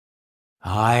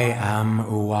I am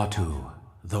Uatu,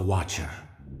 the Watcher.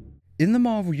 In the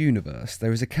Marvel Universe,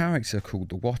 there is a character called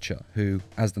the Watcher who,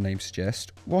 as the name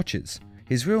suggests, watches.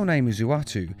 His real name is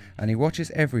Uatu, and he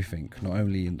watches everything, not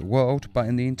only in the world, but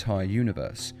in the entire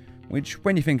universe. Which,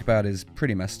 when you think about it, is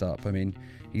pretty messed up. I mean,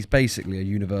 he's basically a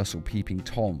universal peeping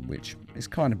Tom, which is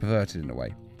kind of perverted in a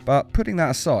way. But putting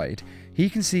that aside, he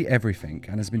can see everything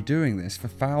and has been doing this for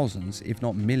thousands, if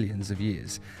not millions of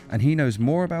years, and he knows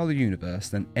more about the universe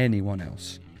than anyone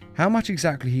else. How much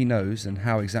exactly he knows and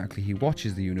how exactly he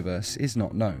watches the universe is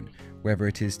not known. Whether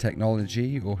it is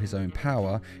technology or his own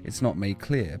power, it's not made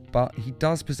clear, but he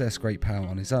does possess great power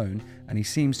on his own, and he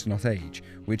seems to not age,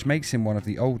 which makes him one of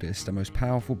the oldest and most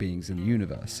powerful beings in the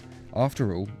universe.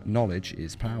 After all, knowledge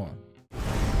is power.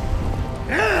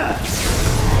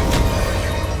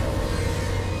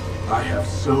 I have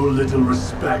so little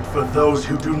respect for those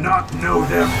who do not know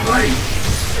their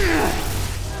place!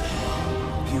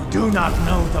 You do not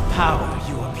know the power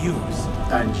you abuse.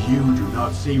 And you do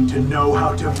not seem to know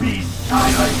how to be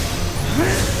silent!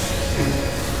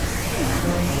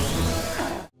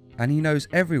 And he knows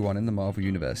everyone in the Marvel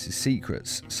Universe's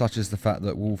secrets, such as the fact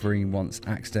that Wolverine once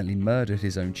accidentally murdered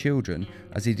his own children,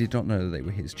 as he did not know they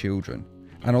were his children.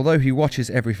 And although he watches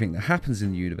everything that happens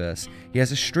in the universe, he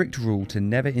has a strict rule to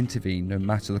never intervene no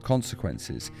matter the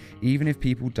consequences. Even if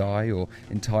people die or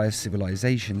entire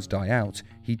civilizations die out,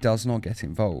 he does not get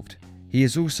involved. He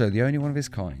is also the only one of his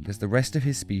kind, as the rest of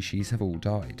his species have all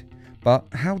died. But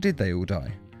how did they all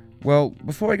die? Well,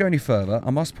 before I go any further, I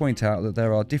must point out that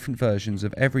there are different versions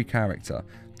of every character,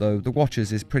 though the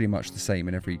Watchers is pretty much the same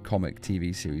in every comic,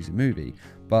 TV series and movie.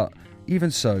 But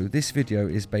even so, this video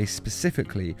is based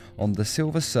specifically on the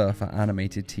Silver Surfer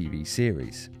animated TV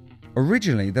series.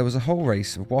 Originally, there was a whole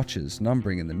race of Watchers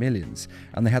numbering in the millions,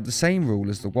 and they had the same rule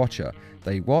as the Watcher.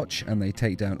 They watch and they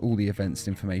take down all the events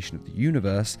and information of the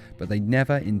universe, but they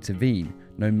never intervene,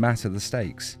 no matter the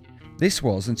stakes. This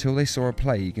was until they saw a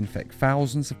plague infect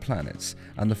thousands of planets,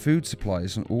 and the food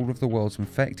supplies on all of the worlds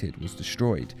infected was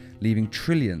destroyed, leaving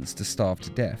trillions to starve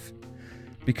to death.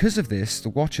 Because of this, the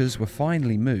Watchers were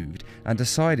finally moved and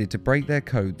decided to break their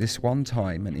code this one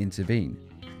time and intervene.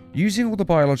 Using all the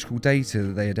biological data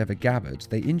that they had ever gathered,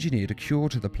 they engineered a cure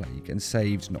to the plague and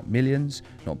saved not millions,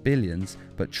 not billions,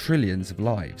 but trillions of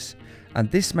lives. And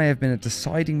this may have been a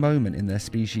deciding moment in their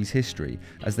species' history,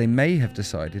 as they may have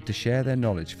decided to share their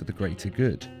knowledge for the greater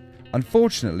good.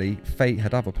 Unfortunately, fate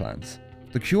had other plans.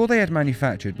 The cure they had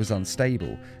manufactured was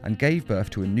unstable and gave birth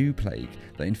to a new plague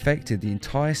that infected the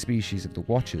entire species of the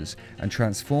Watchers and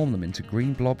transformed them into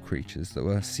green blob creatures that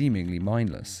were seemingly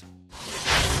mindless.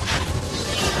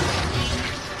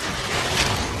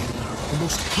 The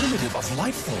most primitive of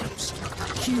life forms,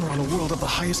 here on a world of the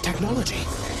highest technology.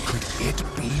 Could it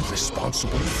be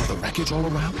responsible for the wreckage all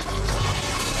around?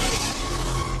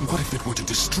 What if it were to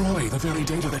destroy the very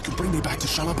data that could bring me back to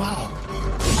Shalabal?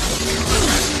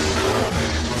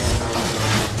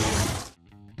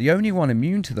 The only one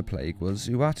immune to the plague was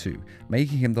Uatu,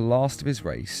 making him the last of his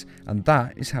race, and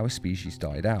that is how his species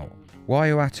died out. Why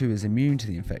Uatu is immune to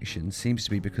the infection seems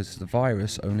to be because the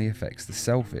virus only affects the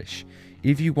selfish.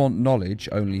 If you want knowledge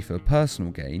only for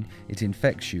personal gain, it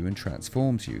infects you and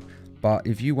transforms you, but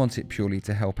if you want it purely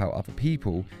to help out other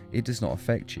people, it does not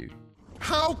affect you.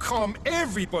 How come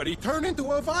everybody turned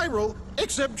into a viral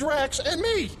except Drax and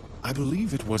me? I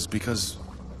believe it was because,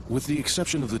 with the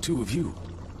exception of the two of you,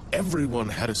 everyone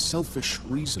had a selfish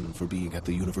reason for being at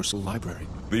the Universal Library.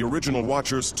 The original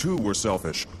Watchers too were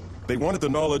selfish. They wanted the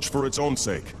knowledge for its own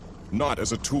sake, not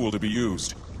as a tool to be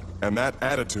used. And that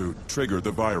attitude triggered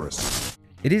the virus.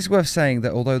 It is worth saying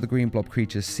that although the green blob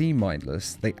creatures seem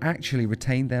mindless, they actually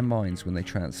retained their minds when they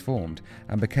transformed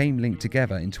and became linked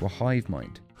together into a hive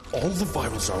mind. All the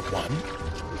virals are one?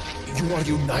 You are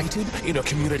united in a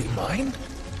community mind?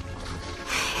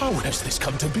 How has this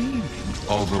come to be?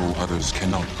 Although others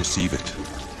cannot perceive it,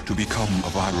 to become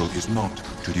a viral is not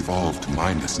to devolve to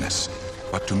mindlessness,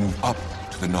 but to move up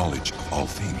to the knowledge of all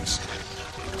things.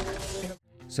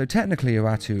 So technically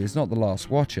Uatu is not the last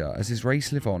Watcher, as his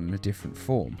race live on in a different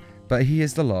form, but he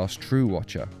is the last true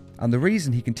Watcher. And the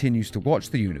reason he continues to watch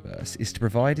the universe is to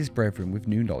provide his brethren with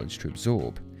new knowledge to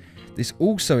absorb. This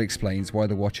also explains why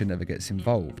the Watcher never gets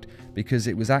involved, because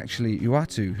it was actually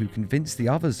Uatu who convinced the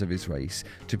others of his race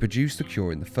to produce the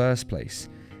cure in the first place,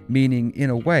 meaning in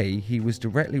a way he was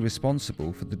directly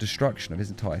responsible for the destruction of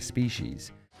his entire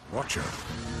species. Watcher,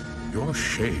 your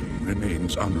shame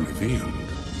remains unrevealed.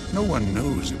 No one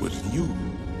knows it was you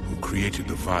who created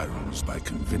the virals by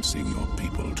convincing your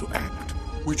people to act.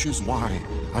 Which is why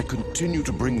I continue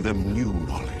to bring them new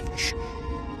knowledge.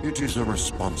 It is a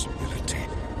responsibility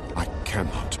I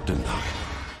cannot deny.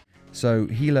 so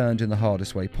he learned in the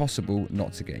hardest way possible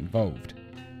not to get involved.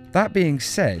 That being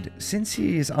said, since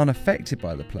he is unaffected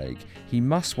by the plague, he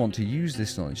must want to use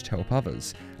this knowledge to help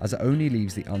others, as it only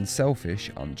leaves the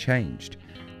unselfish unchanged,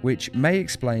 which may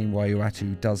explain why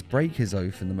Uatu does break his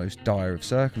oath in the most dire of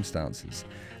circumstances,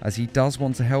 as he does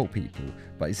want to help people,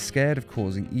 but is scared of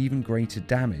causing even greater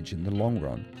damage in the long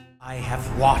run. I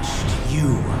have watched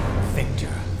you,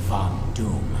 Victor Von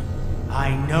Doom.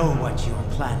 I know what you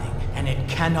are planning, and it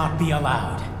cannot be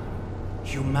allowed.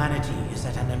 Humanity is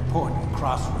at an important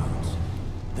crossroads.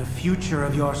 The future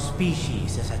of your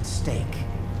species is at stake.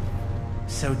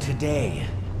 So today,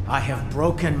 I have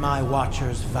broken my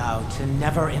Watcher's vow to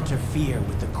never interfere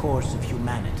with the course of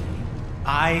humanity.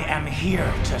 I am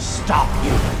here to stop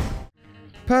you.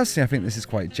 Personally, I think this is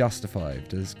quite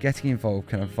justified, as getting involved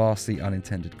can have vastly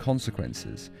unintended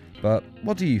consequences. But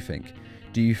what do you think?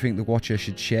 Do you think the Watcher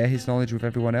should share his knowledge with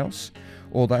everyone else?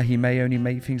 Or that he may only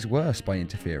make things worse by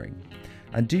interfering?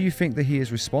 And do you think that he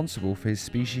is responsible for his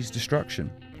species' destruction?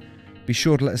 Be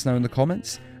sure to let us know in the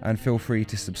comments, and feel free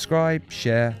to subscribe,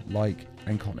 share, like,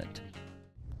 and comment.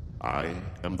 I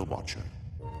am the Watcher.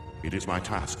 It is my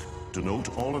task to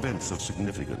note all events of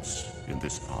significance in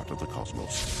this part of the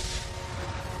cosmos.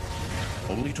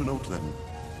 Only to note them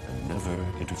and never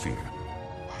interfere.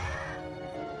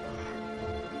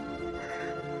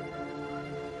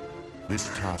 This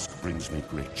task brings me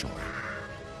great joy.